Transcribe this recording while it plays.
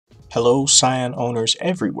Hello Scion owners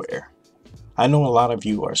everywhere. I know a lot of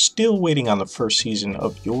you are still waiting on the first season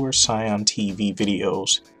of your Scion TV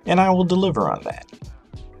videos, and I will deliver on that.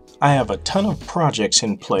 I have a ton of projects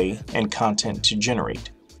in play and content to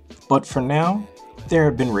generate, but for now, there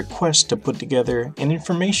have been requests to put together an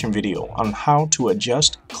information video on how to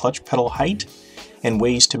adjust clutch pedal height and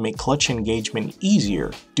ways to make clutch engagement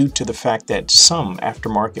easier due to the fact that some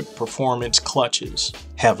aftermarket performance clutches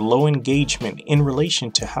have low engagement in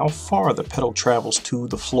relation to how far the pedal travels to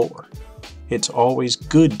the floor. It's always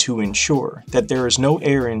good to ensure that there is no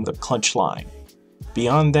air in the clutch line.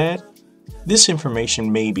 Beyond that, this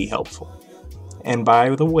information may be helpful. And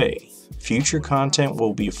by the way, future content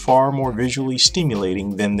will be far more visually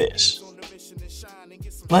stimulating than this.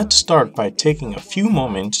 Let's start by taking a few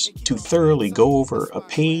moments to thoroughly go over a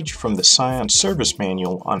page from the Scion service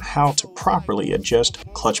manual on how to properly adjust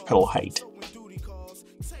clutch pedal height.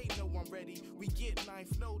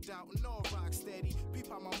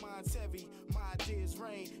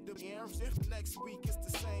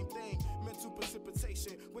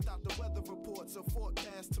 Without the weather reports or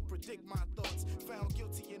forecast to predict my thoughts, found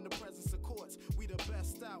guilty in the presence of courts, we the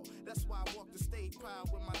best out. That's why I walk the stage proud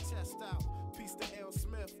with my chest out. Peace to L.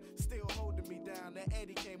 Smith, still holding me down. That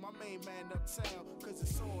Eddie came, my main man uptown, cause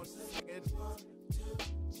it's on. And want to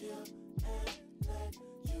chill and let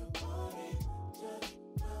you party. Just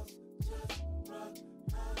bounce, just rock.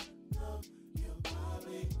 I know you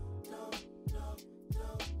probably don't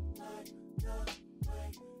like the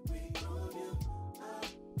way we move you.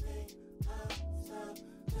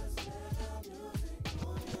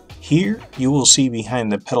 Here, you will see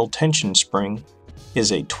behind the pedal tension spring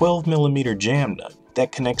is a 12mm jam nut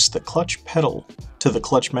that connects the clutch pedal to the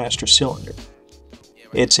clutch master cylinder.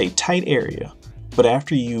 It's a tight area, but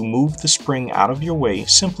after you move the spring out of your way,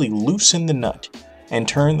 simply loosen the nut and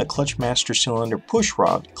turn the clutch master cylinder push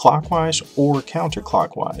rod clockwise or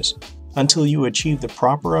counterclockwise until you achieve the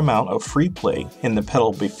proper amount of free play in the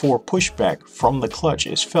pedal before pushback from the clutch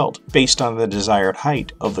is felt based on the desired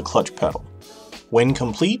height of the clutch pedal. When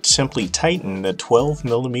complete, simply tighten the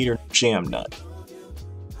 12mm jam nut.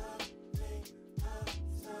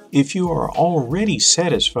 If you are already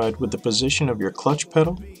satisfied with the position of your clutch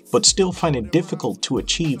pedal, but still find it difficult to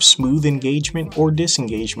achieve smooth engagement or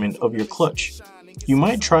disengagement of your clutch, you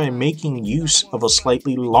might try making use of a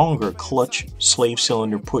slightly longer clutch slave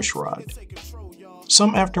cylinder push rod.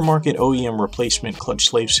 Some aftermarket OEM replacement clutch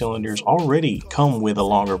slave cylinders already come with a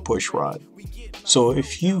longer push rod. So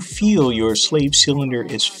if you feel your slave cylinder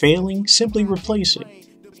is failing, simply replace it.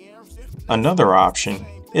 Another option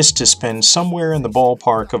is to spend somewhere in the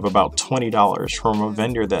ballpark of about $20 from a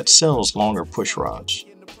vendor that sells longer push rods.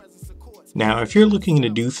 Now, if you're looking to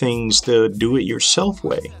do things the do-it-yourself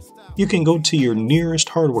way, you can go to your nearest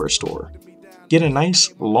hardware store, get a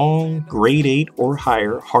nice long grade 8 or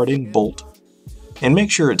higher hardened bolt, and make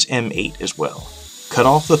sure it's M8 as well. Cut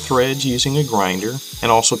off the threads using a grinder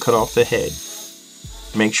and also cut off the head.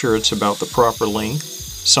 Make sure it's about the proper length,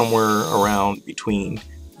 somewhere around between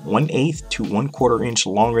 1/8 to 1/4 inch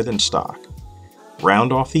longer than stock.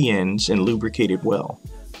 Round off the ends and lubricate it well.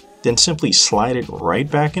 Then simply slide it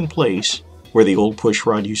right back in place where the old push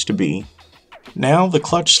rod used to be. Now the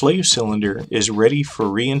clutch slave cylinder is ready for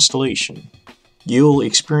reinstallation. You'll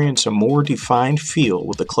experience a more defined feel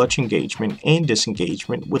with the clutch engagement and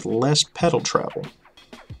disengagement with less pedal travel.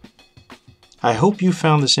 I hope you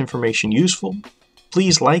found this information useful.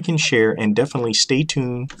 Please like and share, and definitely stay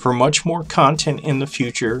tuned for much more content in the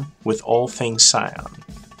future with all things Scion.